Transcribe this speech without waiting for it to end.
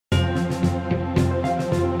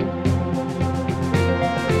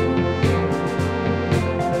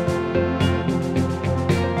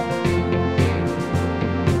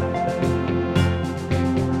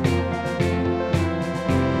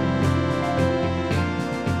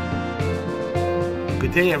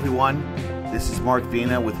Good day, everyone. This is Mark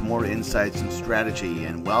Vina with more insights and strategy,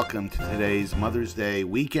 and welcome to today's Mother's Day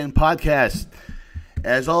weekend podcast.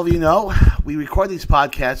 As all of you know, we record these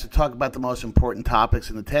podcasts to talk about the most important topics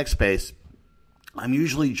in the tech space. I'm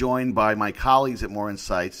usually joined by my colleagues at More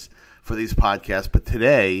Insights for these podcasts, but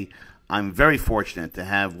today I'm very fortunate to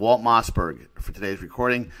have Walt Mossberg for today's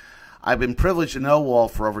recording. I've been privileged to know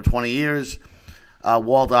Walt for over 20 years.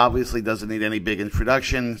 Walt obviously doesn't need any big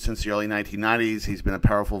introduction. Since the early 1990s, he's been a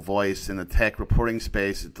powerful voice in the tech reporting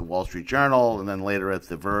space at the Wall Street Journal and then later at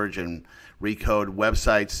The Verge and Recode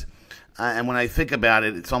websites. And when I think about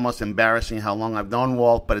it, it's almost embarrassing how long I've known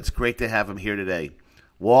Walt, but it's great to have him here today.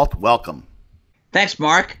 Walt, welcome. Thanks,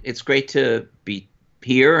 Mark. It's great to be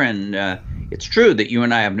here, and it's true that you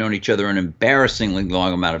and I have known each other an embarrassingly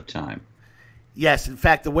long amount of time. Yes. In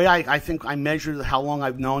fact, the way I think I measure how long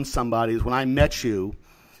I've known somebody is when I met you,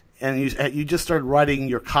 and you just started writing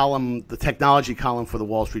your column, the technology column for the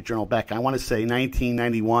Wall Street Journal back, I want to say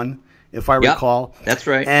 1991, if I recall. That's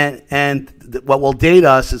right. And what will date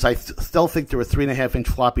us is I still think there were 3.5-inch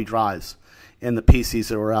floppy drives in the PCs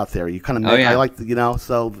that were out there. You kind of, I like,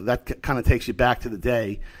 so that kind of takes you back to the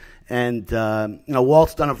day. And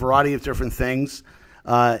Walt's done a variety of different things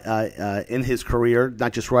in his career,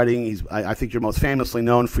 not just writing. I think you're most famously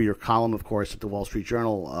known for your column, of course, at the Wall Street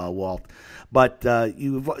Journal, Walt. But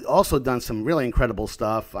you've also done some really incredible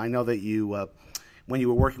stuff. I know that you, when you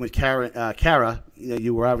were working with Kara,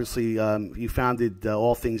 you were obviously you founded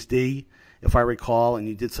All Things D, if I recall, and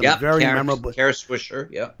you did some very memorable. Kara Swisher,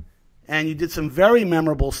 yeah. And you did some very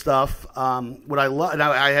memorable stuff. What I love, and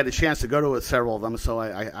I had a chance to go to several of them, so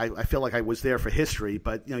I feel like I was there for history.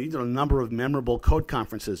 But you did a number of memorable code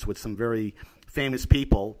conferences with some very famous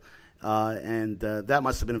people, and that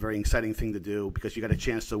must have been a very exciting thing to do because you got a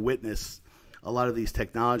chance to witness a lot of these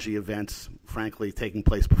technology events, frankly, taking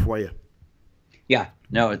place before you. Yeah,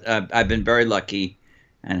 no, I've been very lucky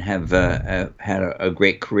and have had a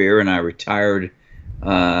great career, and I retired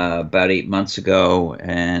about 8 months ago,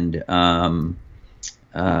 and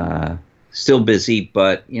still busy,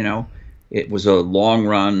 but it was a long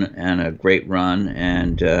run and a great run,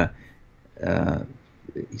 and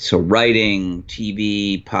so writing,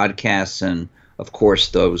 TV, podcasts, and of course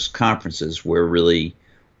those conferences where really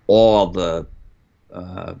all the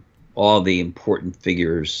important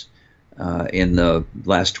figures in the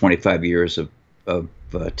last 25 years of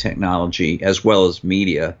technology as well as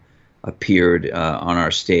media appeared on our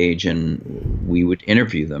stage, and we would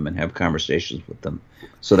interview them and have conversations with them.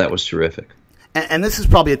 So that was terrific. And this is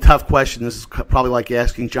probably a tough question. This is probably like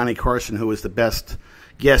asking Johnny Carson, who was the best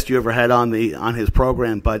guest you ever had on his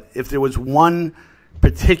program. But if there was one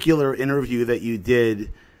particular interview that you did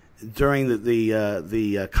during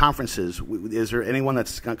the conferences, is there anyone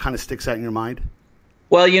that's kind of sticks out in your mind?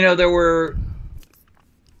 Well,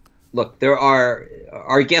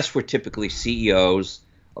 our guests were typically CEOs,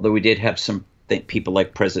 although we did have some people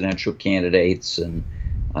like presidential candidates and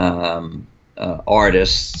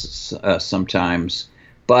artists sometimes.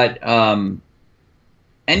 But you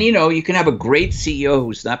can have a great CEO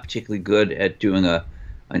who's not particularly good at doing a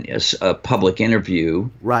public interview,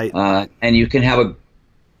 right? And you can have a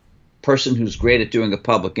person who's great at doing a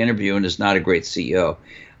public interview and is not a great CEO.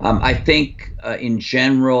 I think in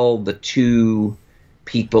general, the two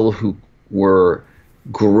people who were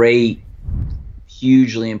great,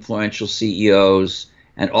 hugely influential CEOs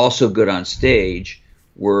and also good on stage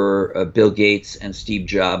were Bill Gates and Steve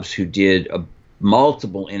Jobs, who did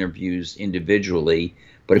multiple interviews individually.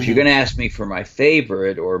 But if you're going to ask me for my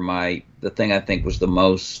favorite or the thing I think was the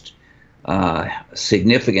most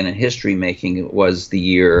significant in history making, it was the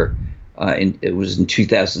year it was in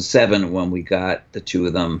 2007 when we got the two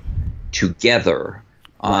of them together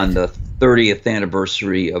on the 30th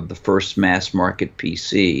anniversary of the first mass market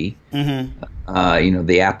PC.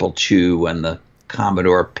 The Apple II and the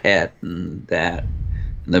Commodore PET and that.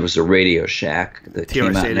 And there was a Radio Shack that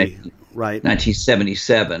came out in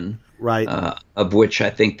 1977, of which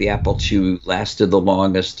I think the Apple II lasted the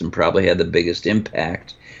longest and probably had the biggest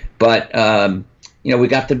impact. But, we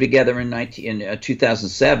got them together in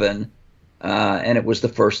 2007, and it was the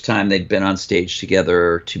first time they'd been on stage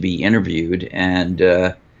together to be interviewed. And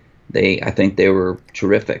I think they were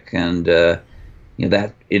terrific. And,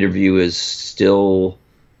 that interview is still,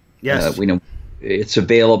 it's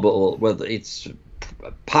available. Well, it's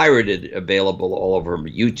pirated, available all over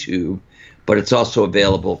YouTube, but it's also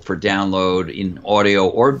available for download in audio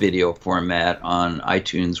or video format on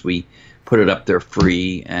iTunes. We put it up there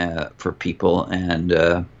free for people, and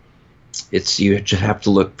you just have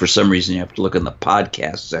to look, for some reason you have to look in the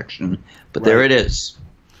podcast section, but there it is.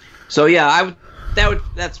 So yeah,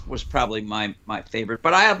 that was probably my favorite.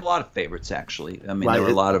 But I have a lot of favorites, actually. I mean, there were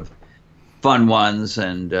a lot of fun ones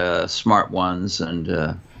and smart ones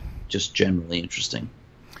and just generally interesting.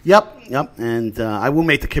 Yep. And I will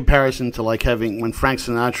make the comparison to like having when Frank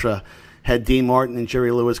Sinatra had Dean Martin and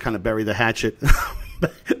Jerry Lewis kind of bury the hatchet.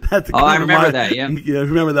 I remember that. Yeah,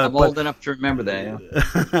 remember that. I'm old enough to remember that.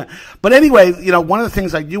 Yeah. But anyway, one of the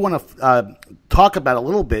things I do want to talk about a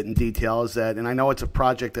little bit in detail is that, and I know it's a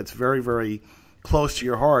project that's very, very close to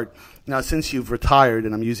your heart. Since you've retired,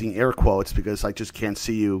 and I'm using air quotes because I just can't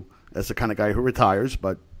see you as the kind of guy who retires,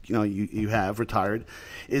 but you have retired.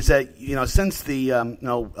 Is that since the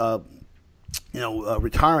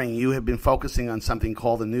retiring, you have been focusing on something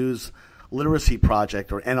called the News Literacy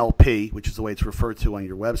Project, or NLP, which is the way it's referred to on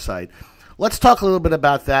your website. Let's talk a little bit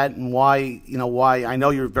about that and why I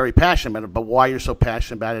know you're very passionate about it, but why you're so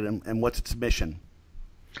passionate about it and what's its mission.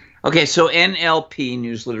 Okay, so NLP,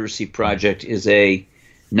 News Literacy Project, is a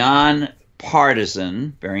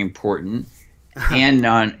non-partisan, very important, and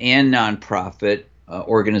nonprofit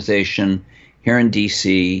organization here in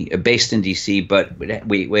D.C., based in D.C., but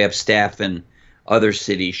we have staff in other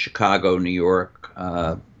cities, Chicago, New York,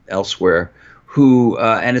 elsewhere,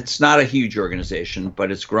 and it's not a huge organization,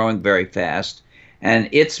 but it's growing very fast. And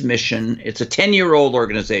its mission, it's a 10-year-old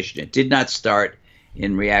organization. It did not start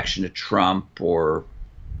in reaction to Trump or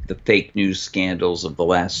the fake news scandals of the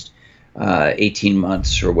last 18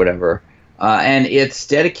 months or whatever. And it's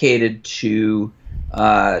dedicated to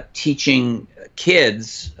teaching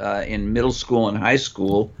kids in middle school and high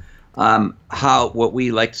school what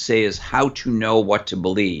we like to say is how to know what to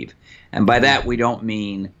believe. And by that, we don't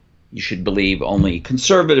mean you should believe only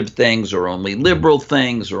conservative things or only liberal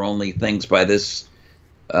things or only things by this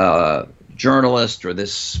journalist or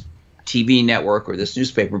this TV network or this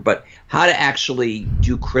newspaper, but how to actually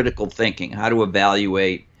do critical thinking, how to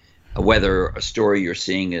evaluate whether a story you're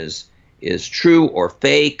seeing is true or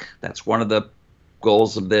fake. That's one of the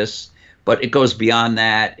goals of this, but it goes beyond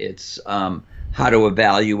that. It's how to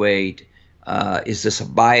evaluate, is this a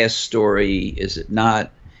biased story? Is it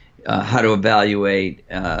not? How to evaluate,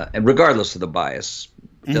 and regardless of the bias,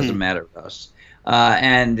 it doesn't matter to us,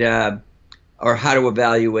 or how to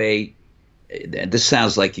evaluate. This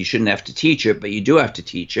sounds like you shouldn't have to teach it, but you do have to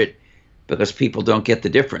teach it because people don't get the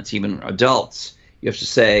difference. Even adults, you have to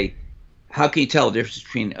say, how can you tell the difference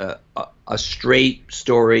between a straight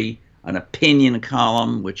story, an opinion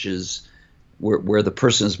column, which is where the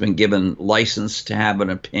person has been given license to have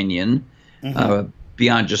an opinion,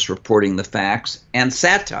 beyond just reporting the facts, and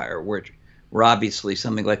satire, where obviously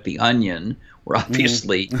something like The Onion, where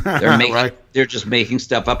obviously they're just making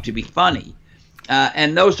stuff up to be funny.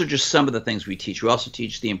 And those are just some of the things we teach. We also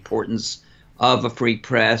teach the importance of a free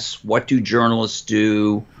press. What do journalists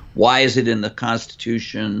do? Why is it in the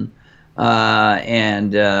Constitution?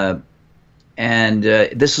 And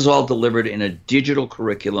this is all delivered in a digital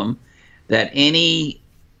curriculum that any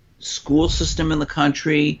school system in the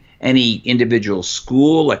country, any individual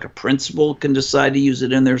school, like a principal, can decide to use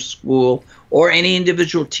it in their school, or any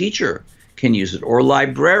individual teacher can use it, or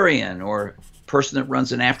librarian, or person that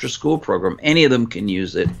runs an after-school program. Any of them can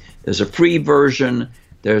use it. There's a free version.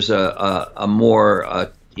 There's a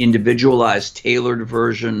more individualized, tailored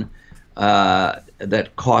version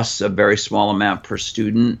that costs a very small amount per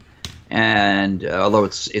student. And although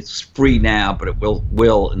it's free now, but it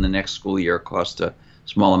will in the next school year cost a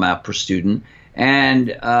small amount per student.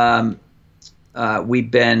 And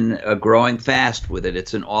we've been growing fast with it.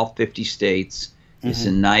 It's in all 50 states. It's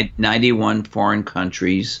in 91 foreign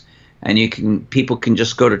countries. And people can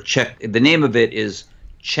just go to check. The name of it is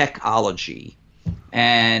Checkology.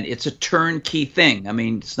 And it's a turnkey thing. I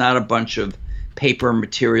mean, it's not a bunch of paper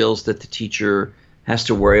materials that the teacher has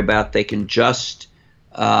to worry about. They can just,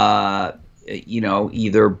 either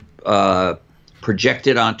project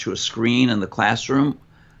it onto a screen in the classroom,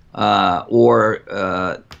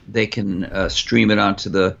 or they can stream it onto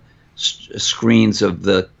the screens of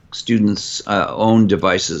the students' own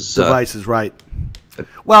devices. Right.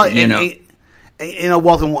 Well,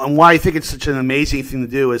 Walter, and why I think it's such an amazing thing to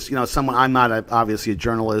do is, I'm not obviously a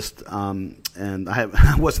journalist, and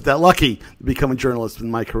I wasn't that lucky to become a journalist in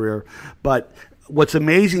my career. But what's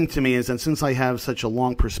amazing to me is that since I have such a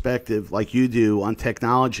long perspective, like you do, on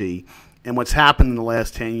technology and what's happened in the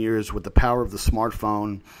last 10 years with the power of the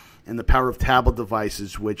smartphone and the power of tablet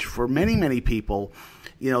devices, which for many, many people,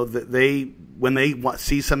 when they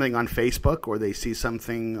see something on Facebook or they see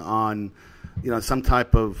something on some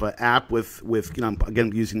type of app with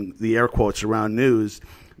again using the air quotes around news,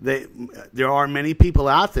 there are many people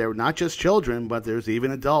out there, not just children, but there's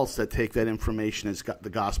even adults that take that information as the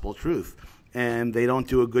gospel truth, and they don't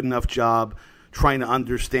do a good enough job trying to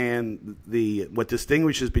understand what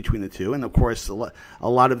distinguishes between the two. And of course, a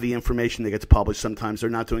lot of the information that gets published, sometimes they're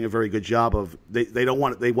not doing a very good job of. They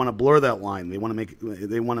want to blur that line. They want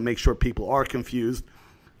to make sure people are confused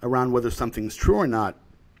around whether something's true or not.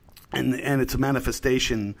 And it's a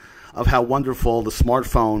manifestation of how wonderful the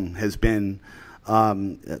smartphone has been,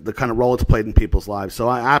 the kind of role it's played in people's lives. So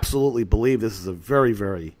I absolutely believe this is a very,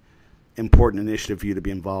 very important initiative for you to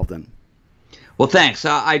be involved in. Well, thanks.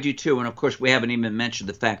 I do too. And of course, we haven't even mentioned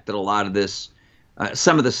the fact that a lot of this,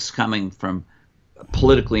 some of this is coming from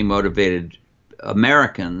politically motivated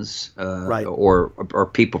Americans, right, or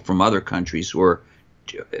people from other countries who are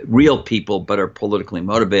real people but are politically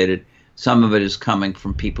motivated. Some of it is coming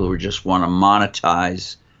from people who just want to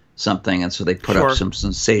monetize something, and so they put up some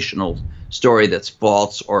sensational story that's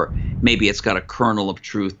false, or maybe it's got a kernel of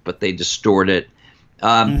truth, but they distort it.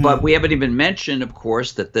 But we haven't even mentioned, of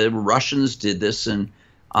course, that the Russians did this in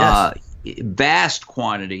vast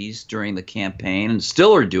quantities during the campaign and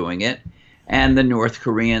still are doing it, and the North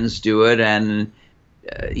Koreans do it. And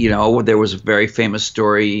there was a very famous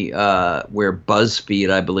story where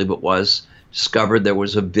BuzzFeed, I believe it was, discovered there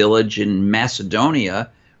was a village in Macedonia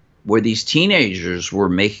where these teenagers were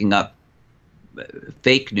making up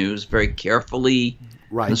fake news, very carefully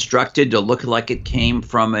constructed to look like it came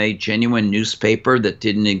from a genuine newspaper that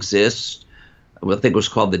didn't exist. I think it was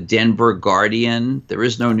called the Denver Guardian. There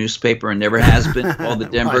is no newspaper and never has been called the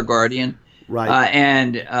Denver Guardian.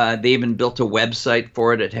 And they even built a website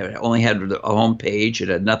for it. It only had a home page. It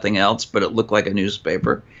had nothing else, but it looked like a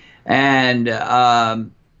newspaper. And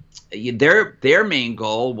their main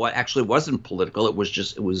goal actually wasn't political. It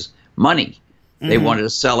was money. They wanted to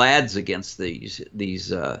sell ads against these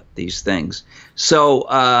things.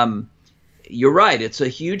 So you're right. It's a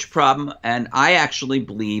huge problem, and I actually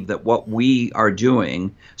believe that what we are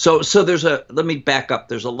doing. So let me back up.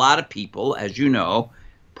 There's a lot of people, as you know,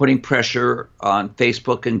 putting pressure on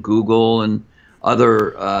Facebook and Google and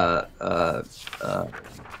other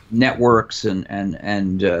networks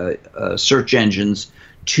and search engines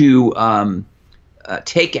to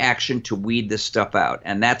take action to weed this stuff out.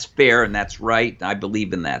 And that's fair and that's right. I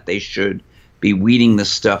believe in that. They should be weeding this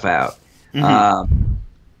stuff out.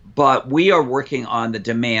 But we are working on the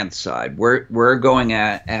demand side. We're going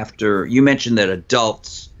after, you mentioned that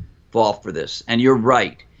adults fall for this, and you're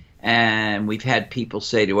right. And we've had people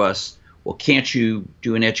say to us, well, can't you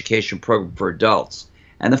do an education program for adults?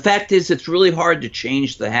 And the fact is, it's really hard to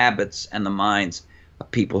change the habits and the minds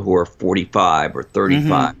of people who are 45 or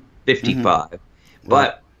 35, 55.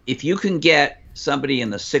 But if you can get somebody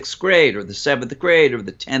in the 6th grade or the 7th grade or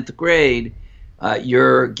the 10th grade,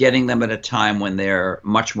 you're getting them at a time when they're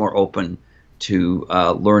much more open to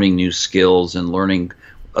learning new skills and learning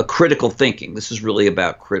critical thinking. This is really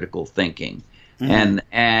about critical thinking.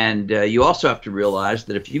 And you also have to realize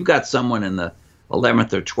that if you've got someone in the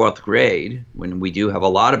 11th or 12th grade, when we do have a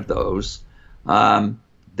lot of those,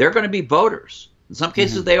 they're going to be voters. In some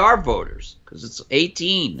cases, they are voters because it's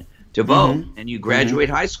 18 to vote, and you graduate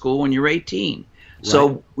high school when you're 18.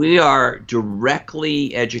 So we are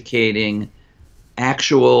directly educating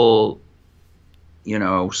actual,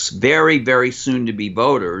 very, very soon to be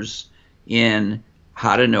voters in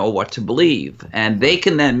how to know what to believe. And they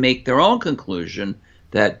can then make their own conclusion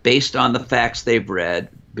that based on the facts they've read,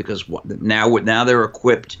 because now they're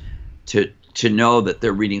equipped to know that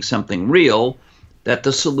they're reading something real, that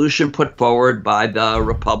the solution put forward by the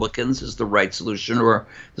Republicans is the right solution, or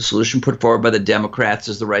the solution put forward by the Democrats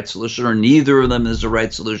is the right solution, or neither of them is the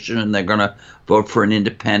right solution, and they're going to vote for an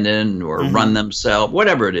independent or run themselves,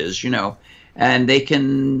 whatever it is, and they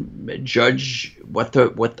can judge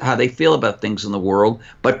how they feel about things in the world,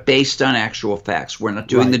 but based on actual facts. We're not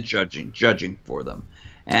doing the judging for them.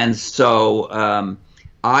 And so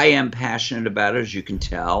I am passionate about it, as you can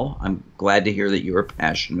tell. I'm glad to hear that you're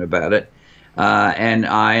passionate about it. And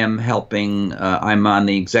I am helping, I'm on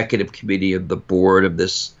the executive committee of the board of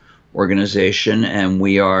this organization, and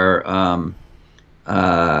we are,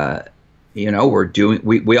 we're doing,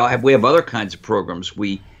 we have other kinds of programs.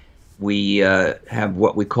 We have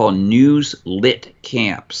what we call news lit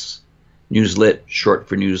camps, news lit, short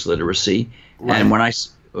for news literacy. And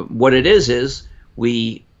what it is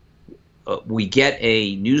we get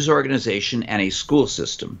a news organization and a school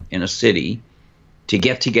system in a city to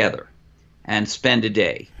get together and spend a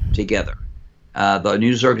day together. The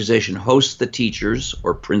news organization hosts the teachers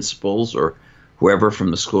or principals or whoever from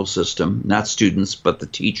the school system, not students, but the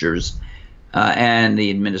teachers and the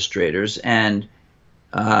administrators. And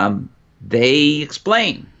they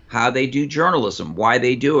explain how they do journalism, why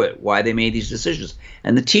they do it, why they made these decisions.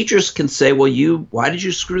 And the teachers can say, well, why did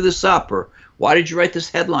you screw this up? Or Why did you write this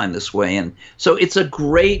headline this way? And so it's a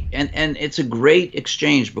great and it's a great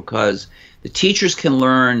exchange because the teachers can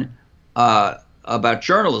learn about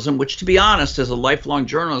journalism, which, to be honest, as a lifelong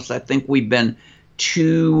journalist, I think we've been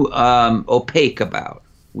too opaque about.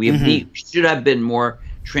 We should have been more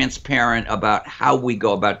transparent about how we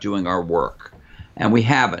go about doing our work, and we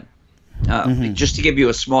haven't. Just to give you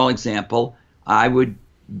a small example, I would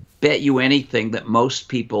bet you anything that most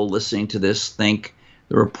people listening to this think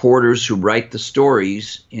the reporters who write the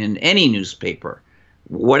stories in any newspaper,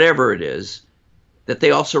 whatever it is, that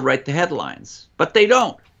they also write the headlines. But they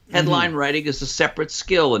don't. Headline writing is a separate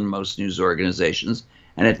skill in most news organizations,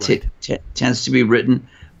 and it tends to be written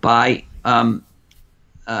by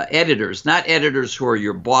editors, not editors who are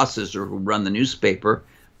your bosses or who run the newspaper,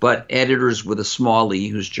 but editors with a small e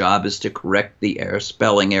whose job is to correct the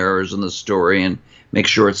spelling errors in the story and make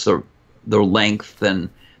sure it's the length and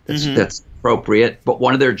that's appropriate. But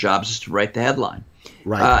one of their jobs is to write the headline.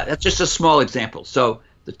 Right. That's just a small example. So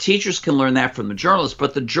the teachers can learn that from the journalists,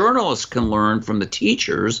 but the journalists can learn from the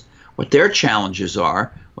teachers what their challenges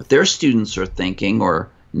are, what their students are thinking or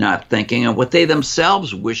not thinking, and what they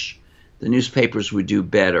themselves wish the newspapers would do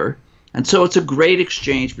better. And so it's a great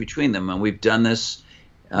exchange between them. And we've done this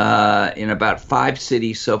in about 5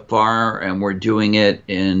 cities so far, and we're doing it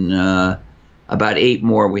in about 8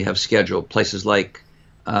 more we have scheduled. Places like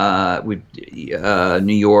New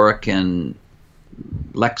York and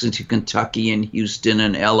Lexington, Kentucky, and Houston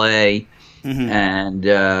and L.A. And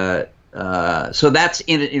so that's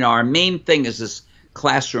in it. Our main thing is this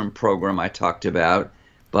classroom program I talked about,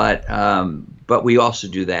 but we also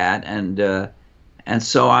do that, and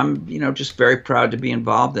so I'm just very proud to be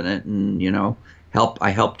involved in it, and I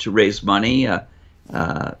help to raise money.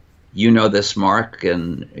 This, Mark,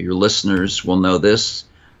 and your listeners will know this.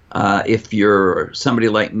 If you're somebody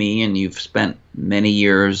like me and you've spent many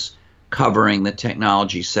years covering the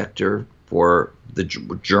technology sector for the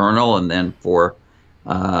journal and then for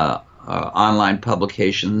online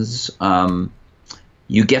publications,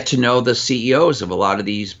 you get to know the CEOs of a lot of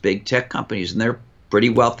these big tech companies, and they're pretty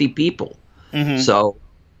wealthy people. So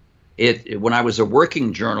when I was a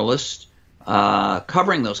working journalist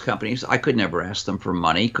covering those companies, I could never ask them for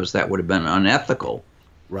money because that would have been unethical.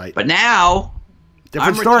 Right. But now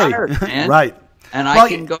different I'm story. Retired, man. Right. And I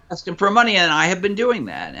can go ask them for money, and I have been doing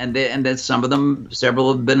that. And then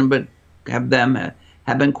several have been, but have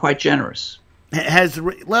been quite generous.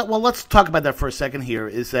 Let's talk about that for a second here.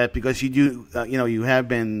 Is that because you do, you have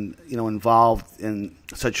been, involved in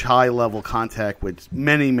such high level contact with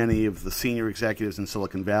many of the senior executives in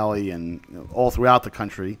Silicon Valley and all throughout the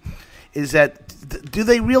country. Is that do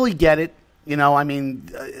they really get it? The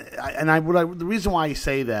reason why I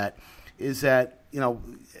say that is that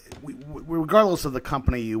regardless of the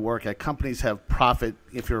company you work at, companies have profit.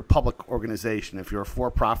 If you're a public organization, if you're a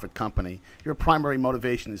for-profit company, your primary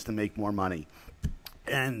motivation is to make more money.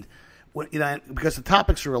 And because the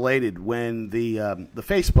topics are related, when the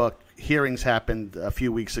Facebook hearings happened a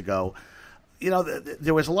few weeks ago,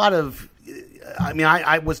 there was a lot of.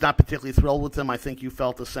 I was not particularly thrilled with them. I think you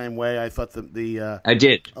felt the same way. I thought I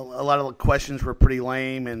did. A lot of the questions were pretty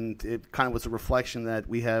lame, and it kind of was a reflection that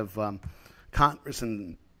we have Congress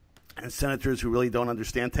and senators who really don't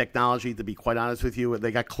understand technology, to be quite honest with you.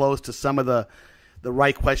 They got close to some of the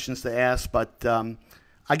right questions to ask, but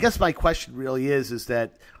I guess my question really is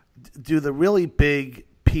that do the really big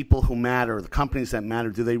people who matter, the companies that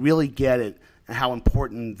matter, do they really get it and how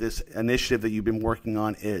important this initiative that you've been working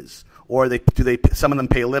on is? Or do they some of them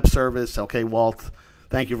pay lip service? Okay, Walt,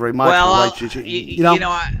 thank you very much. Well,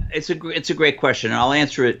 it's a great question, and I'll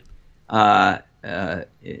answer it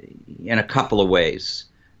in a couple of ways.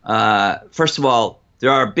 First of all,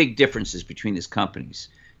 there are big differences between these companies.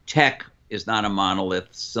 Tech is not a monolith.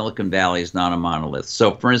 Silicon Valley is not a monolith.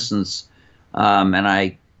 So, for instance, and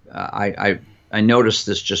I noticed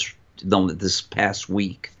this just this past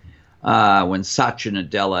week when Satya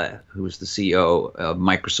Nadella, who is the CEO of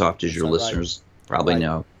Microsoft, as your listeners probably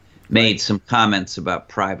know, made some comments about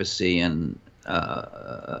privacy and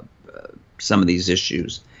some of these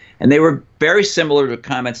issues. And they were very similar to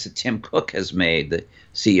comments that Tim Cook has made, the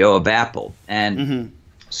CEO of Apple. And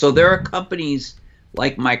so there are companies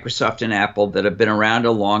like Microsoft and Apple that have been around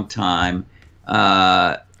a long time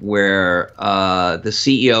where the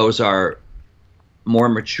CEOs are more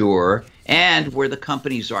mature and where the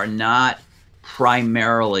companies are not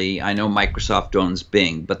primarily, I know Microsoft owns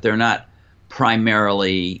Bing, but they're not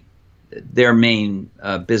primarily, their main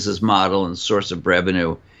business model and source of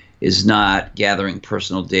revenue is not gathering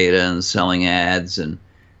personal data and selling ads and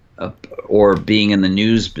or being in the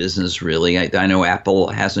news business, really. I know Apple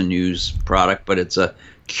has a news product, but it's a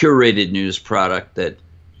curated news product that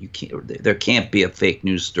there can't be a fake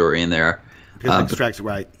news story in there. Because it extracts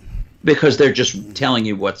right. Because they're just telling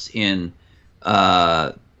you what's in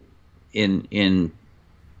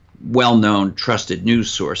well-known, trusted news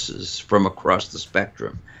sources from across the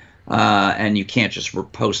spectrum, and you can't just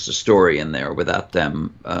post a story in there without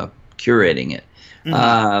them curating it.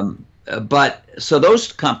 But so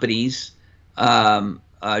those companies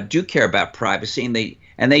do care about privacy,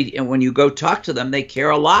 and when you go talk to them, they care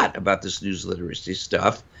a lot about this news literacy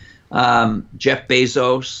stuff. Jeff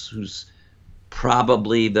Bezos, who's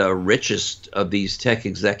probably the richest of these tech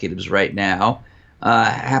executives right now,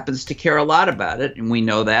 happens to care a lot about it. And we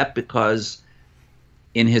know that because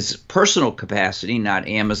in his personal capacity, not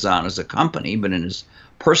Amazon as a company, but in his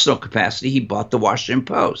personal capacity, he bought the Washington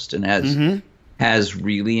Post and has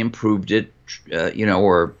really improved it,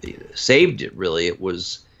 or saved it, really. It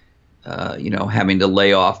was, having to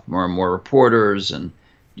lay off more and more reporters and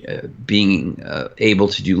being able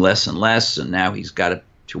to do less and less. And now he's got it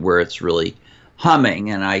to where it's really humming,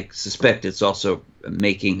 and I suspect it's also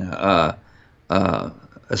making a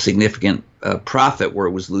significant profit where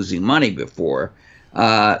it was losing money before.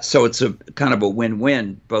 So it's a kind of a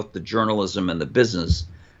win-win, both the journalism and the business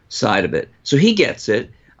side of it. So he gets it.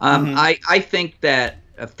 I think that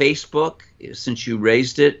Facebook, since you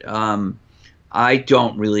raised it, I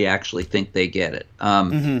don't really actually think they get it.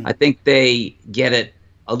 I think they get it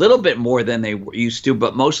a little bit more than they used to,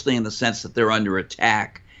 but mostly in the sense that they're under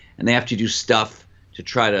attack. And they have to do stuff to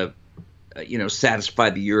try to,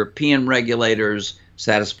 satisfy the European regulators,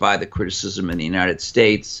 satisfy the criticism in the United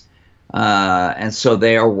States. And so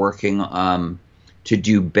they are working to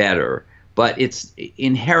do better. But it's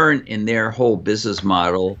inherent in their whole business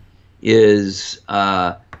model is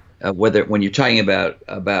when you're talking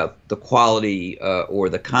about the quality or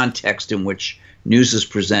the context in which news is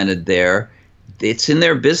presented there, it's in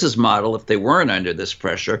their business model, if they weren't under this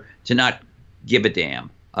pressure, to not give a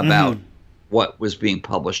damn about what was being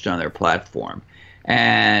published on their platform.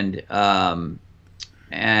 And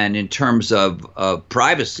in terms of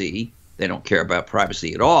privacy, they don't care about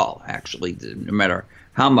privacy at all, actually, no matter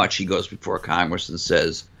how much he goes before Congress and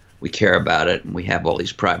says, we care about it and we have all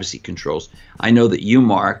these privacy controls. I know that you,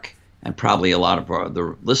 Mark, and probably a lot of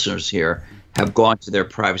the listeners here have gone to their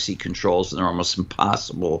privacy controls, and they're almost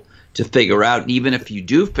impossible to figure out. And even if you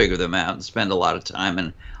do figure them out and spend a lot of time,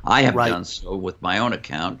 and I have done so with my own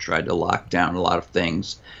account, tried to lock down a lot of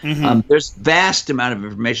things. There's vast amount of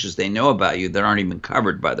information they know about you that aren't even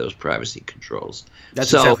covered by those privacy controls.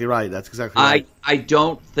 That's exactly right. That's exactly right. I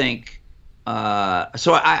don't think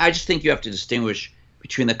so. I just think you have to distinguish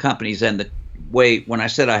between the companies and the way. When I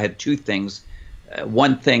said I had two things,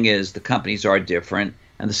 one thing is the companies are different,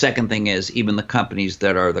 and the second thing is even the companies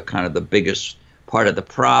that are the kind of the biggest part of the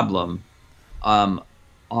problem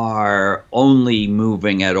are only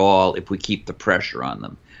moving at all if we keep the pressure on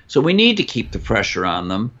them. So we need to keep the pressure on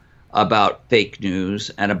them about fake news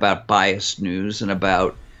and about biased news and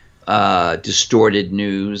about distorted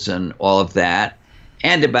news and all of that,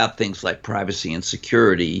 and about things like privacy and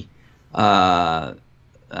security, and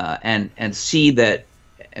see that,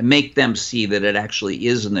 and make them see that it actually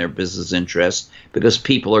is in their business interest, because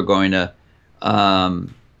people are going to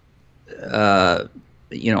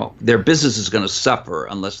their business is going to suffer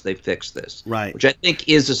unless they fix this. Right. Which I think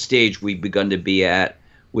is a stage we've begun to be at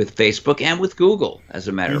with Facebook and with Google, as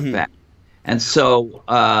a matter of fact. And so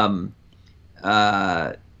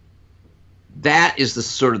that is the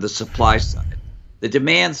sort of the supply side. The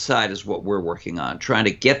demand side is what we're working on, trying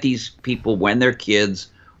to get these people, when they're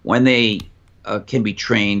kids, when they can be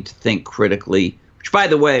trained to think critically, which, by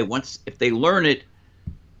the way, if they learn it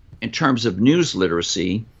in terms of news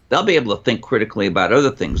literacy, they'll be able to think critically about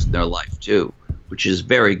other things in their life too, which is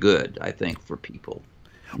very good, I think, for people.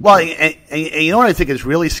 Well, and you know what I think is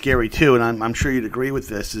really scary too, and I'm sure you'd agree with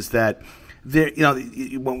this, is that there,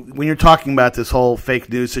 when you're talking about this whole fake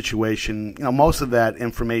news situation, most of that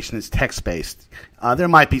information is text-based. There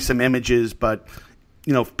might be some images, but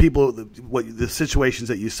the situations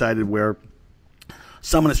that you cited where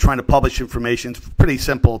someone is trying to publish information, it's pretty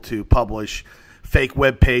simple to publish fake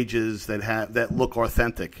web pages that look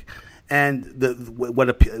authentic. And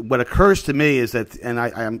what occurs to me is that, and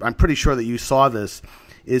I'm pretty sure that you saw this,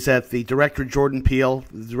 is that the director Jordan Peele,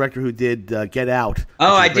 the director who did Get Out.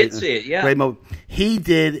 Oh, I did see it. Yeah, great movie. He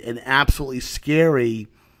did an absolutely scary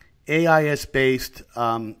AIS-based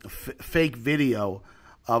fake video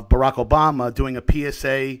of Barack Obama doing a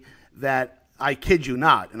PSA that, I kid you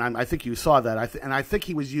not, and I think you saw that. I think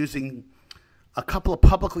he was using a couple of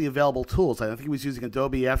publicly available tools. I think he was using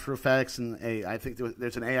Adobe After Effects, and I think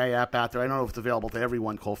there's an AI app out there. I don't know if it's available to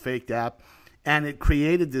everyone, called Faked App. and it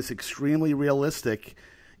created this extremely realistic,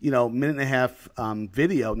 minute and a half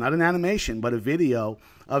video, not an animation, but a video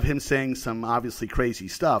of him saying some obviously crazy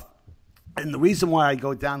stuff. And the reason why I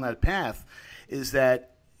go down that path is that,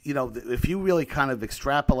 if you really kind of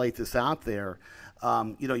extrapolate this out there,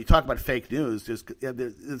 you talk about fake news,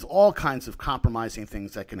 there's all kinds of compromising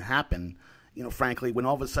things that can happen, frankly, when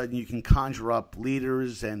all of a sudden you can conjure up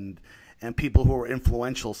leaders and people who are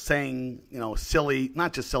influential saying, silly,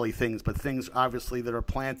 not just silly things, but things obviously that are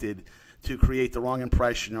planted to create the wrong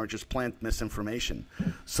impression or just plant misinformation.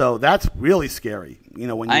 So that's really scary.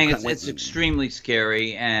 When I think it's extremely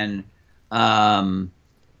scary. And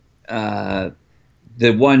the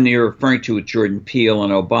one you're referring to with Jordan Peele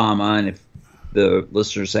and Obama, and if the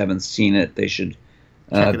listeners haven't seen it, they should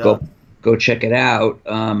go check it out.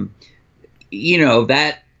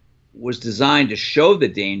 That was designed to show the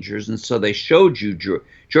dangers, and so they showed you.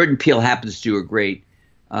 Jordan Peele happens to do a great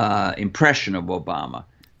impression of Obama.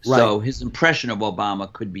 Right. So his impression of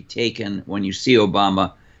Obama could be taken when you see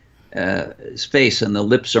Obama's face, and the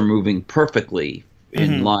lips are moving perfectly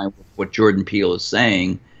in line with what Jordan Peele is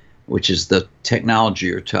saying, which is the technology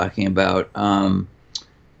you're talking about.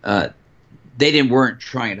 They weren't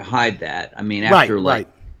trying to hide that. I mean, after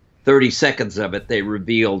 30 seconds of it,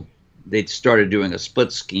 they'd started doing a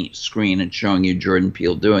split screen and showing you Jordan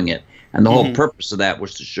Peele doing it. And the whole purpose of that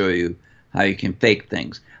was to show you how you can fake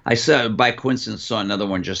things. I by coincidence, saw another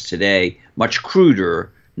one just today, much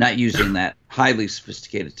cruder, not using that highly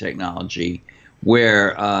sophisticated technology,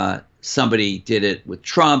 where somebody did it with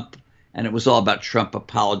Trump, and it was all about Trump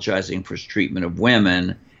apologizing for his treatment of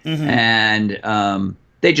women. And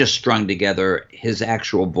they just strung together his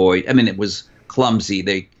actual voice. I mean, it was clumsy.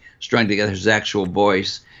 They strung together his actual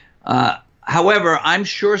voice. However, I'm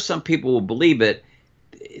sure some people will believe it.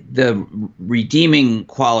 The redeeming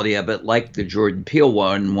quality of it, like the Jordan Peele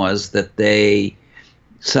one, was that they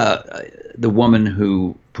saw the woman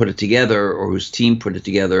who put it together, or whose team put it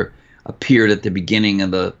together, appeared at the beginning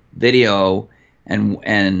of the video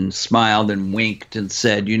and smiled and winked and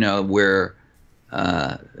said,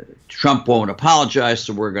 Trump won't apologize,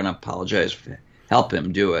 so we're going to apologize, help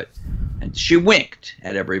him do it. And she winked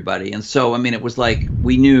at everybody. And so, I mean, it was like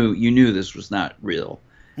you knew this was not real.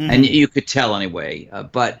 And you could tell anyway.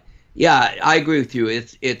 But yeah, I agree with you.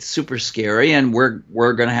 It's super scary, and we're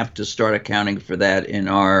going to have to start accounting for that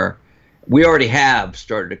we already have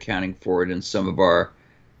started accounting for it in some of our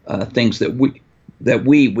things that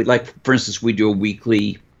we would like. For instance, we do a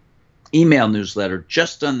weekly email newsletter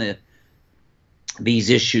just on these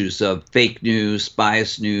issues of fake news,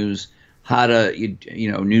 biased news, how to,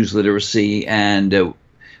 news literacy, and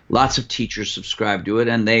lots of teachers subscribe to it,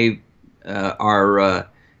 and they are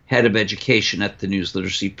head of education at the News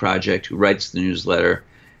Literacy Project, who writes the newsletter,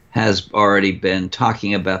 has already been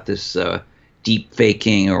talking about this deep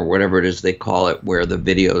faking, or whatever it is they call it, where the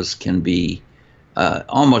videos can be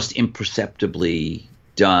almost imperceptibly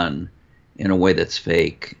done in a way that's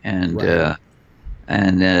fake, and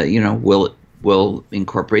we'll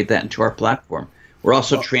incorporate that into our platform. We're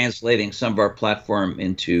also translating some of our platform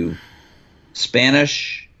into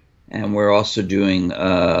Spanish, and we're also doing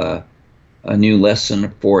a new lesson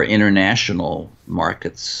for international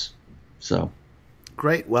markets. So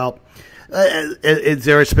great. Well, is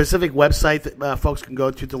there a specific website that folks can go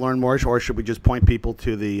to learn more, or should we just point people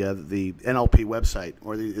to the NLP website,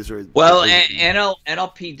 or is there? Well,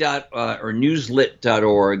 NLP or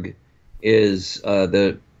newslit.org is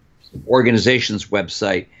the organization's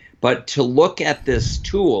website. But to look at this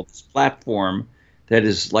tool, this platform that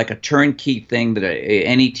is like a turnkey thing that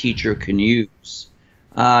any teacher can use,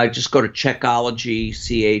 just go to Checkology,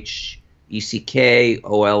 Checkology,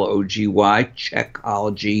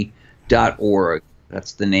 Checkology.org.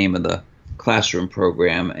 That's the name of the classroom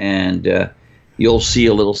program, and you'll see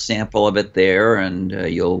a little sample of it there, and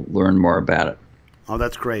you'll learn more about it. Oh,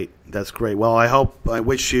 that's great. That's great. Well, I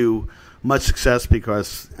wish you much success,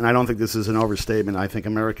 because, and I don't think this is an overstatement, I think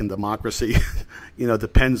American democracy,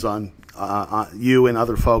 depends on you and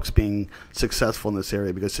other folks being successful in this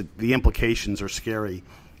area, because the implications are scary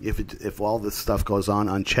if all this stuff goes on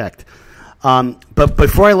unchecked. But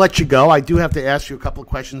before I let you go, I do have to ask you a couple of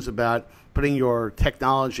questions about putting your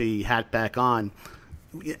technology hat back on.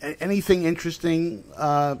 Anything interesting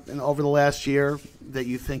over the last year that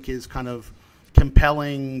you think is kind of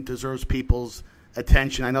compelling, deserves people's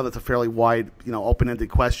attention? I know that's a fairly wide, open-ended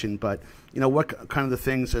question, but what kind of the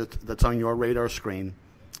things that's on your radar screen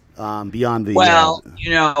beyond the? Well,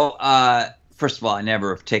 first of all, I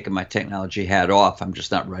never have taken my technology hat off. I'm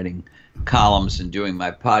just not writing columns and doing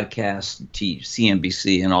my podcast,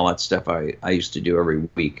 CNBC, and all that stuff I used to do every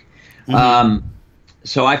week.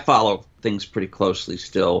 So I follow things pretty closely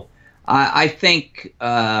still. I think,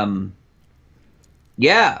 yeah,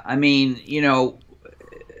 I mean, you know,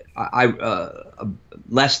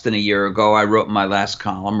 less than a year ago, I wrote my last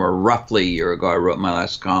column, or roughly a year ago, I wrote my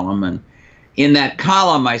last column. And in that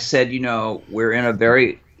column, I said, you know, we're in a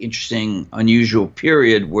very interesting, unusual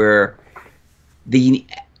period where the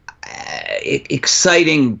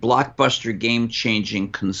exciting, blockbuster,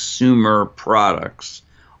 game-changing consumer products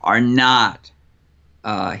are not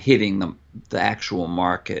hitting the actual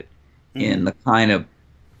market in the kind of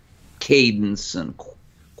cadence and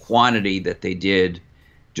quantity that they did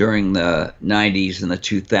during the 90s and the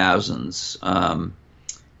 2000s.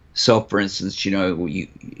 So, for instance, you know,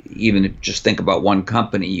 even just think about one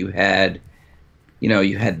company. You had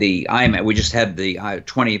the iMac. We just had the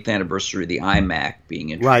 20th anniversary of the iMac being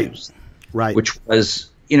introduced, right? Which was,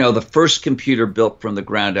 you know, the first computer built from the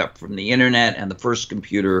ground up from the internet, and the first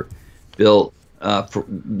computer built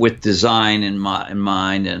with design in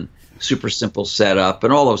mind and super simple setup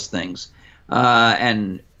and all those things.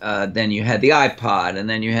 And then you had the iPod, and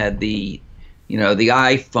then you had the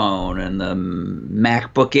iPhone and the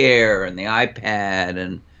MacBook Air and the iPad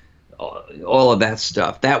and all of that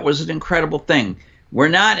stuff. That was an incredible thing. We're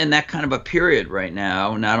not in that kind of a period right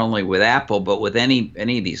now, not only with Apple, but with any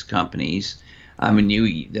of these companies. I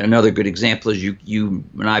mean, another good example is you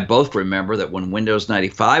and I both remember that when Windows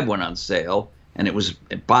 95 went on sale, and it was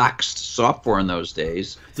boxed software in those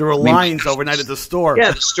days. There were lines overnight at the store.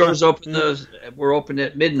 Yeah, the stores were open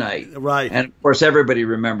at midnight. Right. And of course, everybody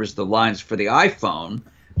remembers the lines for the iPhone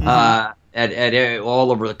at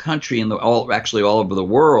all over the country and all over the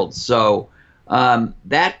world. So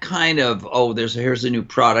that kind of here's a new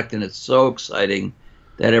product and it's so exciting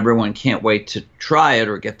that everyone can't wait to try it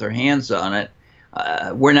or get their hands on it.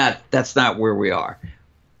 That's not where we are.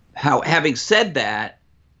 Having said that.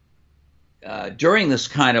 During this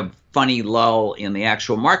kind of funny lull in the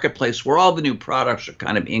actual marketplace, where all the new products are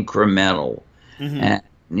kind of incremental and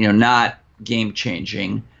not game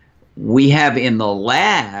changing, we have in the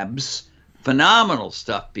labs phenomenal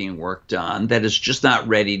stuff being worked on that is just not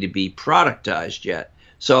ready to be productized yet.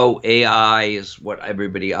 So AI is what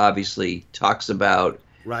everybody obviously talks about.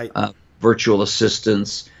 Right. Virtual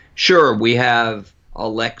assistants. Sure, we have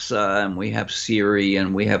Alexa and we have Siri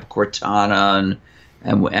and we have Cortana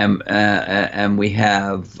and we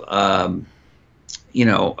have a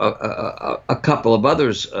couple of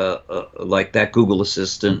others like that, Google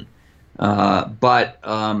Assistant, but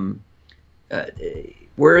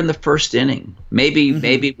we're in the first inning.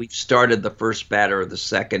 Maybe we've started the first batter of the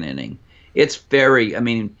second inning. It's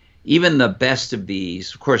even the best of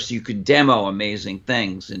these. Of course, you could demo amazing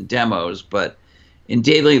things in demos, but in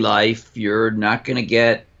daily life, you're not going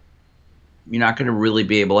to really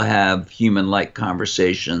be able to have human-like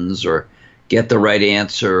conversations or get the right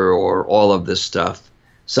answer or all of this stuff.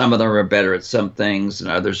 Some of them are better at some things and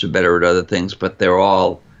others are better at other things, but they're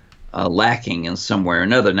all lacking in some way or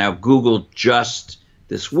another. Now, Google just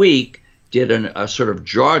this week did a sort of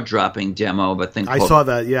jaw-dropping demo of a thing called... I saw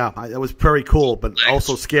that, yeah. It was very cool, but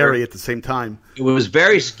also scary at the same time. It was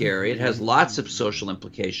very scary. It has lots of social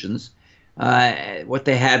implications. What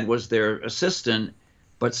they had was their assistant,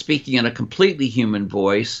 but speaking in a completely human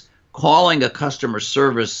voice, calling a customer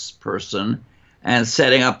service person and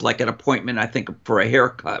setting up like an appointment, I think, for a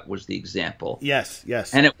haircut was the example. Yes.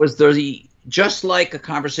 And it was just like a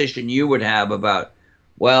conversation you would have about,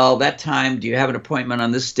 well, that time, do you have an appointment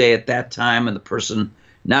on this day at that time? And the person,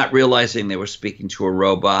 not realizing they were speaking to a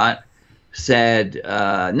robot, said,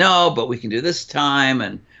 no, but we can do this time.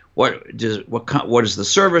 And what is the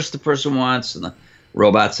service the person wants? And the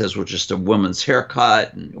robot says, well, just a woman's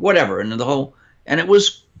haircut and whatever. And it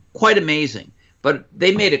was quite amazing. But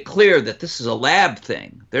they made it clear that this is a lab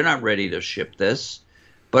thing. They're not ready to ship this.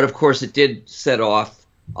 But of course, it did set off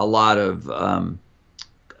a lot of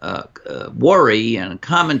worry and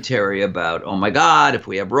commentary about, oh my God, if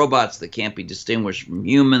we have robots that can't be distinguished from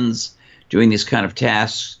humans doing these kind of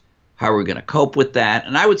tasks, how are we going to cope with that?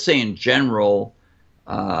 And I would say in general,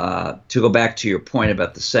 to go back to your point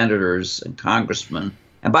about the senators and congressmen,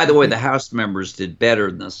 and by the way, the House members did better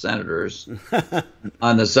than the senators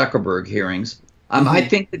on the Zuckerberg hearings. I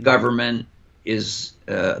think the government is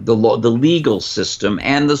the legal system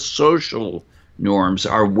and the social norms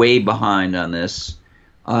are way behind on this,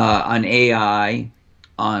 on AI,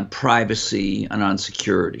 on privacy, and on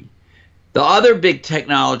security. The other big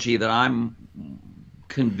technology that I'm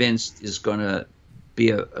convinced is going to be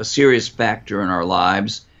a serious factor in our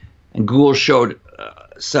lives, and Google showed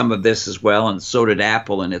some of this as well, and so did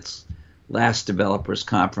Apple in its last developers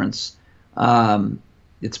conference.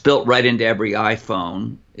 It's built right into every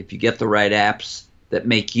iPhone. If you get the right apps, that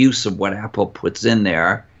make use of what Apple puts in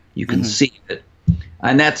there. You can see it.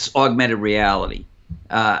 And that's augmented reality.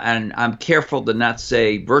 And I'm careful to not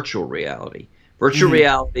say virtual reality. Virtual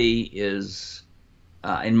reality is,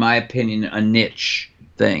 in my opinion, a niche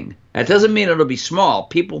thing. That doesn't mean it'll be small.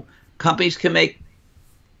 Companies can make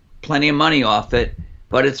plenty of money off it,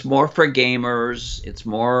 but it's more for gamers. It's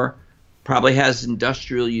more, probably has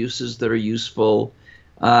industrial uses that are useful.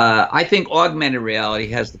 I think augmented reality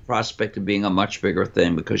has the prospect of being a much bigger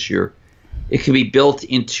thing because it can be built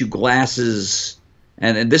into glasses,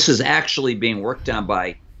 and this is actually being worked on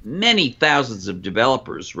by many thousands of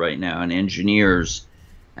developers right now and engineers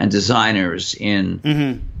and designers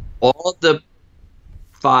in all of the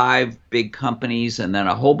 5 big companies and then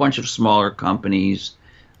a whole bunch of smaller companies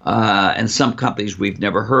and some companies we've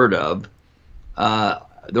never heard of.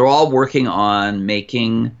 They're all working on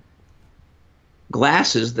making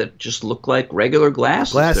glasses that just look like regular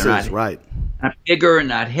glasses. Glasses, right. Not bigger,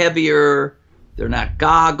 not heavier. They're not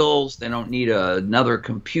goggles. They don't need another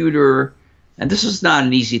computer. And this is not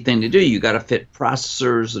an easy thing to do. You got to fit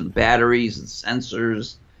processors and batteries and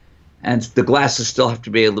sensors. And the glasses still have to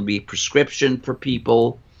be able to be prescription for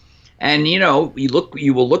people. And, you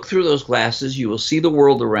will look through those glasses. You will see the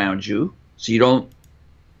world around you. So you don't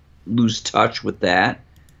lose touch with that.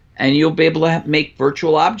 And you'll be able to make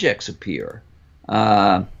virtual objects appear.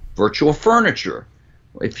 Virtual furniture,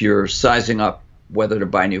 if you're sizing up whether to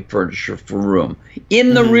buy new furniture for a room.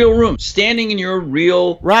 In the real room, standing in your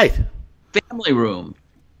real family room.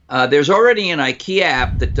 There's already an IKEA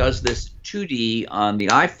app that does this 2D on the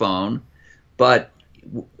iPhone, but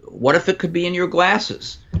what if it could be in your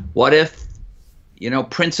glasses? What if,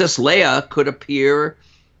 Princess Leia could appear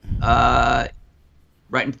right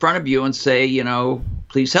in front of you and say,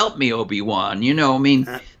 please help me, Obi-Wan.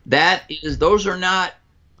 Those are not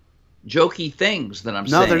jokey things that I'm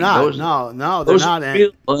saying. No, they're not. No, they're not.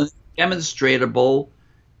 Real, demonstratable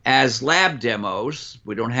as lab demos.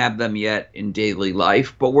 We don't have them yet in daily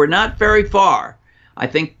life, but we're not very far. I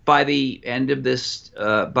think by the end of this,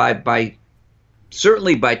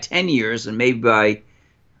 certainly by 10 years, and maybe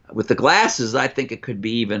with the glasses, I think it could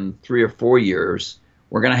be even 3 or 4 years,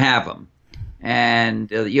 we're going to have them. And,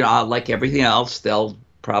 like everything else, they'll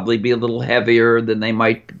probably be a little heavier than they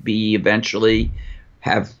might be eventually,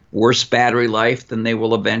 have worse battery life than they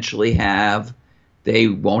will eventually have. They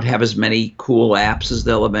won't have as many cool apps as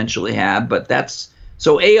they'll eventually have, but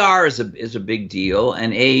so AR is a big deal,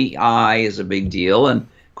 and AI is a big deal, and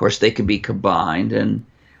of course they can be combined. And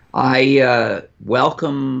I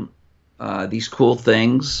welcome these cool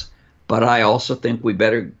things, but I also think we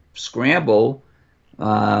better scramble,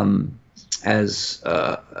 as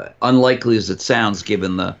unlikely as it sounds,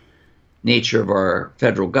 given the nature of our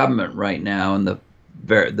federal government right now and the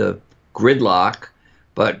gridlock.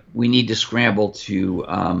 But we need to scramble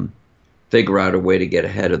to figure out a way to get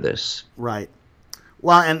ahead of this. Right.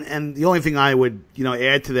 Well, and the only thing I would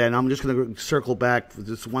add to that, and I'm just going to circle back for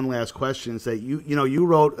just one last question, is that you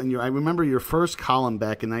wrote I remember your first column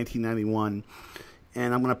back in 1991,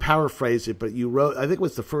 and I'm going to paraphrase it, but you wrote, I think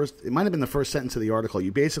it might have been the first sentence of the article.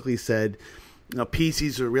 You basically said,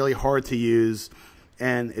 PCs are really hard to use,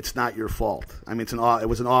 and it's not your fault. I mean, it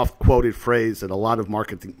was an oft-quoted phrase that a lot of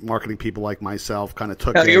marketing people like myself kind of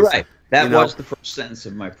took. No, you're right. That was the first sentence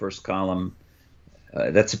of my first column.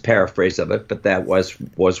 That's a paraphrase of it, but that was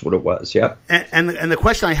what it was. Yep. And the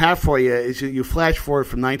question I have for you is, you flash forward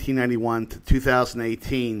from 1991 to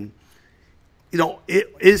 2018.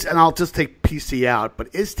 It is, and I'll just take PC out,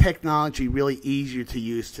 but is technology really easier to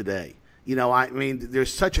use today? I mean,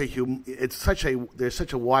 there's such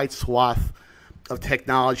a wide swath of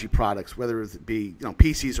technology products, whether it be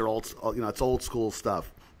PCs or it's old school stuff.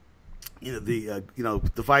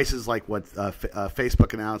 Devices like what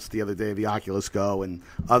Facebook announced the other day, the Oculus Go, and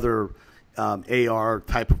other AR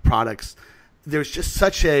type of products. There's just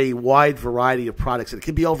such a wide variety of products that it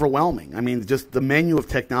can be overwhelming. I mean, just the menu of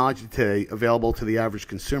technology today available to the average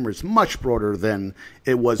consumer is much broader than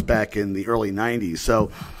it was back in the early 90s.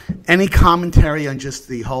 So any commentary on just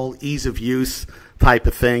the whole ease of use type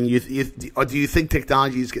of thing? Or do you think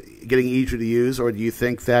technology is getting easier to use, or do you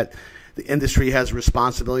think that the industry has a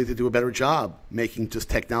responsibility to do a better job making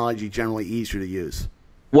just technology generally easier to use?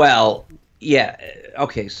 Well, yeah.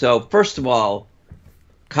 Okay, so first of all,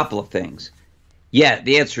 a couple of things. Yeah,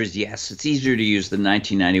 the answer is yes. It's easier to use than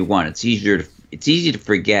 1991. It's easy to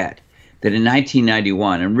forget that in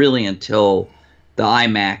 1991, and really until the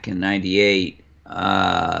iMac in '98,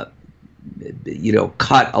 cut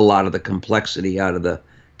a lot of the complexity out of the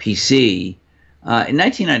PC. In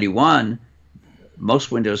 1991,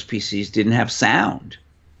 most Windows PCs didn't have sound.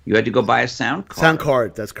 You had to go buy a sound card. Sound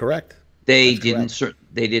card, that's correct. They That's didn't correct.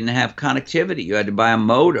 they didn't have connectivity. You had to buy a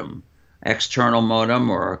modem, external modem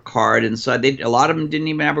or a card inside. A lot of them didn't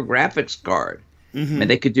even have a graphics card. I mean,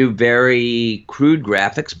 they could do very crude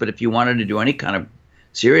graphics, but if you wanted to do any kind of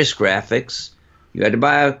serious graphics, you had to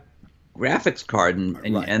buy a graphics card,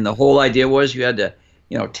 Right. and the whole idea was you had to,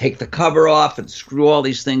 take the cover off and screw all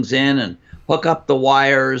these things in and hook up the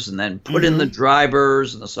wires and then put in the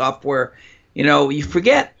drivers and the software. You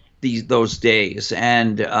forget those days,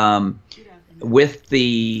 and with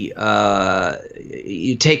the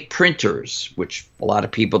you take printers, which a lot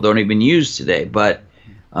of people don't even use today, but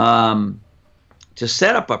to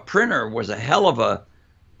set up a printer was a hell of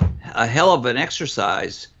an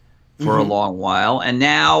exercise for a long while. And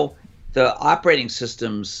now the operating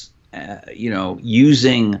systems,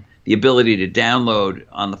 using the ability to download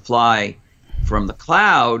on the fly from the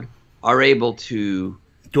cloud, are able to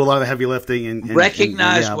Do a lot of the heavy lifting and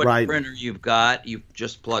recognize yeah, what right. printer you've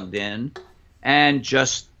just plugged in, and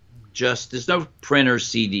just there's no printer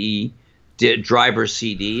CD, driver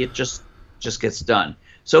CD. It just gets done.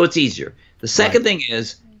 So it's easier. The second thing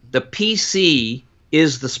is the PC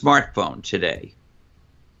is the smartphone today.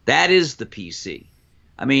 That is the PC.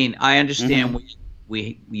 I mean, I understand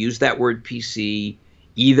we use that word PC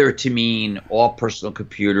either to mean all personal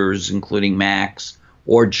computers, including Macs,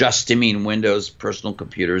 or just to mean Windows personal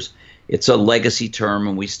computers. It's a legacy term,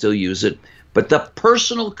 and we still use it. But the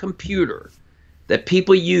personal computer that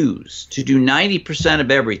people use to do 90% of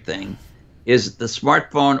everything is the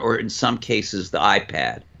smartphone, or in some cases, the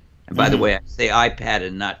iPad. And by the way, I say iPad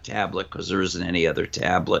and not tablet because there isn't any other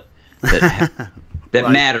tablet that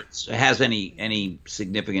matters, has any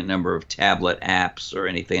significant number of tablet apps or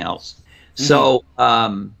anything else. So,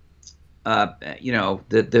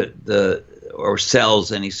 or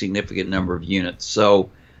sells any significant number of units. So,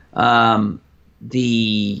 the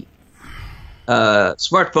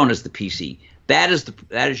smartphone is the PC. That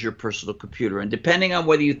is your personal computer. And depending on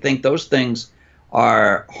whether you think those things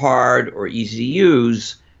are hard or easy to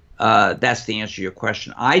use, that's the answer to your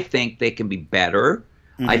question. I think they can be better.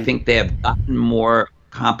 I think they have gotten more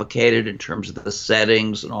complicated in terms of the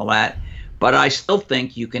settings and all that. But I still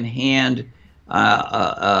think you can hand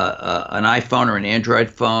an iPhone or an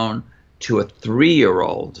Android phone to a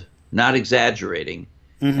 3-year-old, not exaggerating,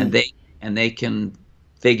 and they can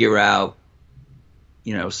figure out,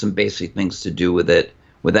 some basic things to do with it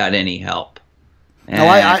without any help. And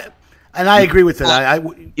I agree with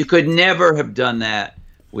that. You could never have done that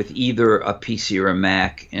with either a PC or a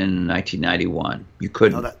Mac in 1991. You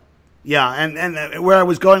couldn't. And where I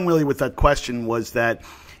was going really with that question was that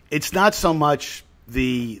it's not so much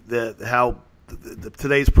how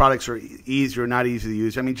today's products are easy or not easy to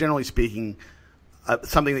use. I mean, generally speaking,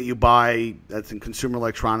 something that you buy that's in consumer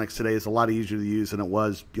electronics today is a lot easier to use than it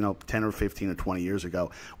was, 10 or 15 or 20 years ago.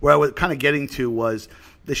 Where I was kind of getting to was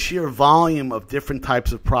the sheer volume of different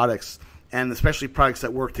types of products, and especially products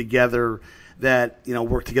that work together, that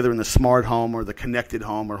work together in the smart home or the connected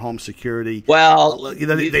home or home security. Well,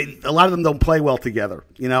 a lot of them don't play well together,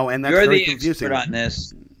 and that's you're very the confusing. expert on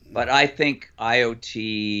this, but I think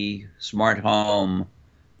IoT, smart home,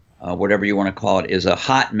 whatever you want to call it, is a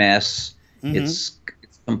hot mess. It's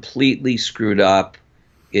completely screwed up.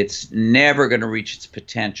 It's never going to reach its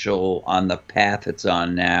potential on the path it's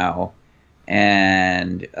on now,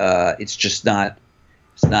 and it's just not.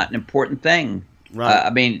 It's not an important thing. Right.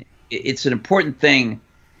 I mean, it's an important thing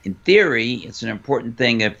in theory. It's an important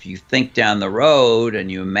thing if you think down the road and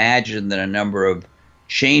you imagine that a number of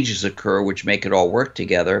changes occur which make it all work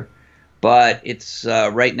together. But it's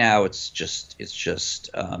right now it's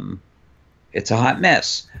a hot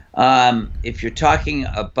mess. If you're talking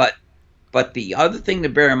about, but the other thing to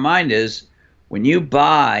bear in mind is when you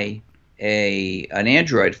buy an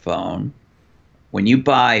Android phone, when you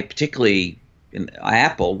buy particularly in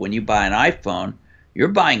Apple, when you buy an iPhone, you're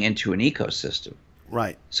buying into an ecosystem.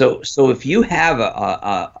 Right. So if you have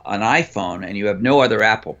an iPhone and you have no other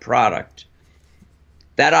Apple product,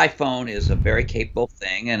 that iPhone is a very capable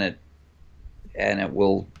thing, and it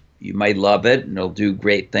will, you might love it and it'll do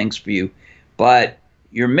great things for you, but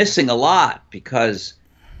you're missing a lot, because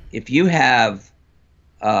if you have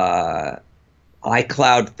iCloud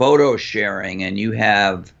photo sharing, and you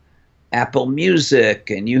have Apple Music,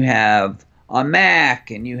 and you have a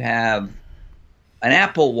Mac, and you have an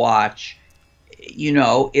Apple Watch,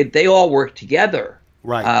 they all work together.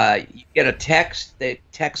 Right. You get a text, the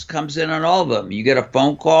text comes in on all of them. You get a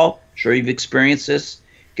phone call, sure you've experienced this,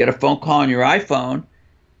 get a phone call on your iPhone,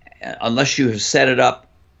 unless you have set it up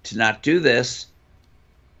to not do this.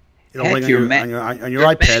 It'll ring on your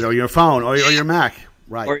iPad or your phone or your Mac.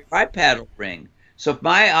 Right. Or your iPad will ring. So if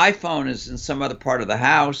my iPhone is in some other part of the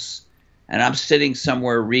house, and I'm sitting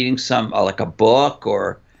somewhere reading some like a book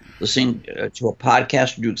or listening to a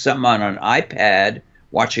podcast or doing something on an iPad,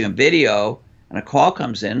 watching a video, and a call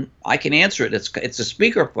comes in, I can answer it. It's a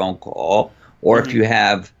speakerphone call, or if you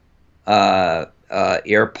have AirPods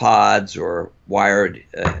or wired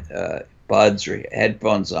buds or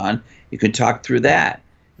headphones on, you can talk through that.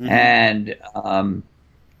 And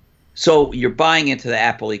so you're buying into the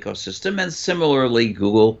Apple ecosystem, and similarly,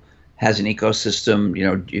 Google has an ecosystem.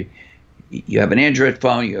 You have an Android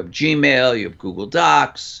phone, you have Gmail, you have Google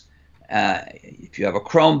Docs. If you have a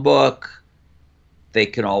Chromebook, they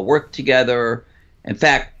can all work together. In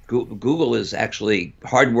fact, Google is actually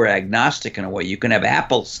hardware agnostic in a way. You can have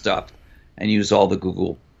Apple stuff and use all the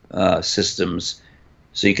Google systems.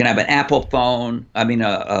 So you can have an Apple phone,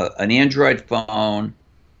 an Android phone,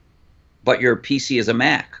 but your PC is a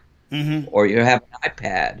Mac. Or you have an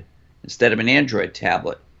iPad instead of an Android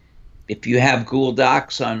tablet. If you have Google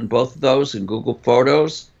Docs on both of those and Google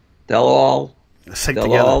Photos, they'll all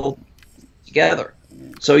together.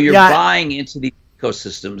 So you're buying into the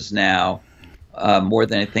ecosystems now more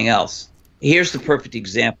than anything else. Here's the perfect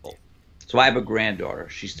example. So I have a granddaughter.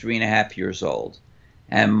 She's 3.5 years old.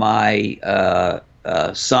 And my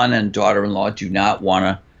son and daughter-in-law do not want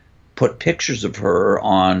to put pictures of her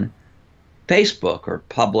on Facebook or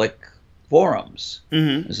public forums.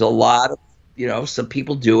 There's a lot of, some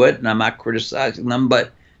people do it, and I'm not criticizing them,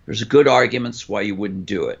 but there's good arguments why you wouldn't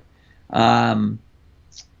do it. But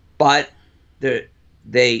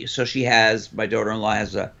so she has, my daughter-in-law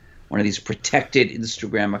has one of these protected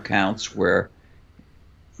Instagram accounts where,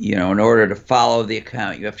 in order to follow the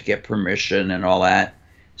account, you have to get permission and all that.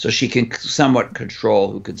 So she can somewhat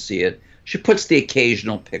control who can see it. She puts the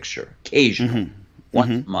occasional picture,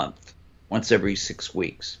 once a month, once every 6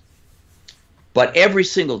 weeks. But every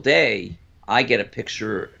single day, I get a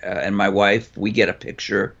picture, and my wife, we get a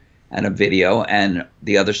picture and a video, and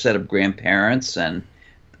the other set of grandparents and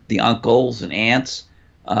the uncles and aunts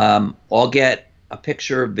all get a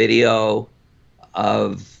picture, video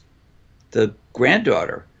of the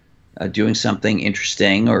granddaughter doing something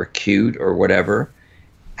interesting or cute or whatever.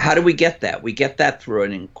 How do we get that? We get that through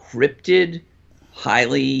an encrypted,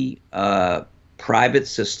 highly private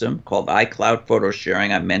system called iCloud Photo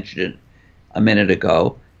Sharing. I mentioned it a minute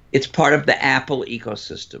ago. It's part of the Apple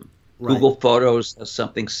ecosystem. Right. Google Photos does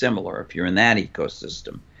something similar if you're in that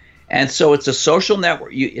ecosystem. And so it's a social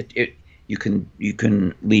network. You can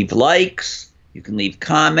leave likes, you can leave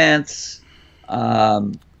comments,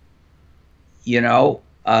 but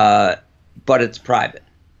it's private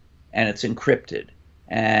and it's encrypted.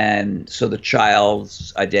 And so the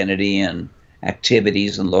child's identity and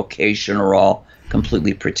activities and location are all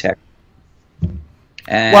completely protected.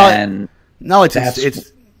 And it's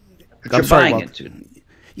what you're buying into.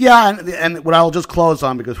 Yeah, and what I'll just close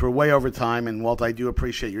on, because we're way over time, and Walt, I do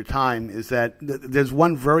appreciate your time, is that there's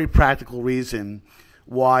one very practical reason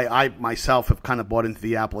why I myself have kind of bought into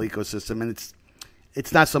the Apple ecosystem, and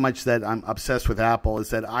it's not so much that I'm obsessed with Apple, is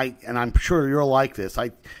that and I'm sure you're like this,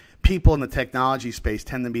 people in the technology space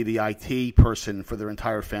tend to be the IT person for their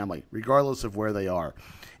entire family, regardless of where they are.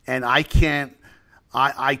 And I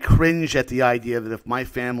cringe at the idea that if my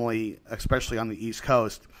family, especially on the East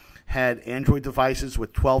Coast, had Android devices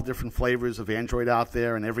with 12 different flavors of Android out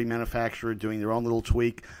there and every manufacturer doing their own little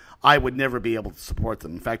tweak, I would never be able to support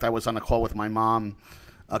them. In fact, I was on a call with my mom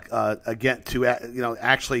again to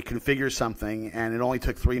actually configure something, and it only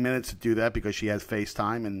took 3 minutes to do that because she has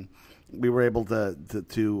FaceTime, and we were able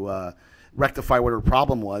to rectify what her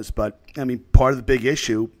problem was. But I mean, part of the big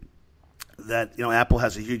issue that Apple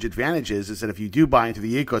has a huge advantage is that if you do buy into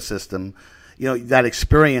the ecosystem, that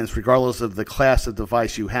experience, regardless of the class of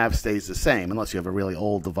device you have, stays the same, unless you have a really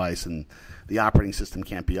old device and the operating system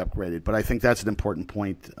can't be upgraded. But I think that's an important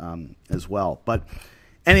point as well. But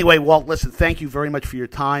anyway, Walt, listen, thank you very much for your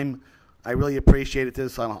time. I really appreciated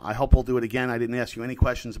this. I hope we'll do it again. I didn't ask you any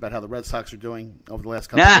questions about how the Red Sox are doing over the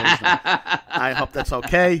last couple of days. I hope that's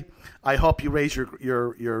okay. I hope you raise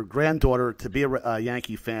your granddaughter to be a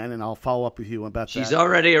Yankee fan, and I'll follow up with you about that. She's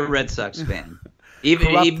already a Red Sox fan.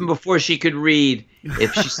 Even before she could read,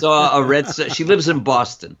 if she saw a Red Sox, she lives in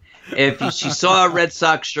Boston. If she saw a Red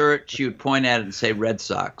Sox shirt, she would point at it and say Red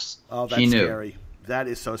Sox. Oh, that's scary. That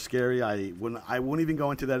is so scary. I wouldn't even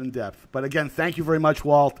go into that in depth. But again, thank you very much,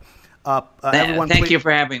 Walt. Everyone, thank you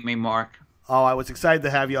for having me, Mark. Oh, I was excited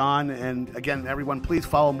to have you on. And again, everyone, please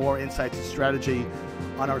follow More Insights and Strategy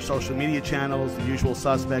on our social media channels, the usual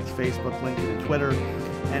suspects, Facebook, LinkedIn, and Twitter.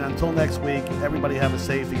 And until next week, everybody have a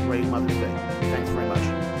safe and great Mother's Day. Thanks very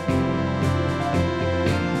much.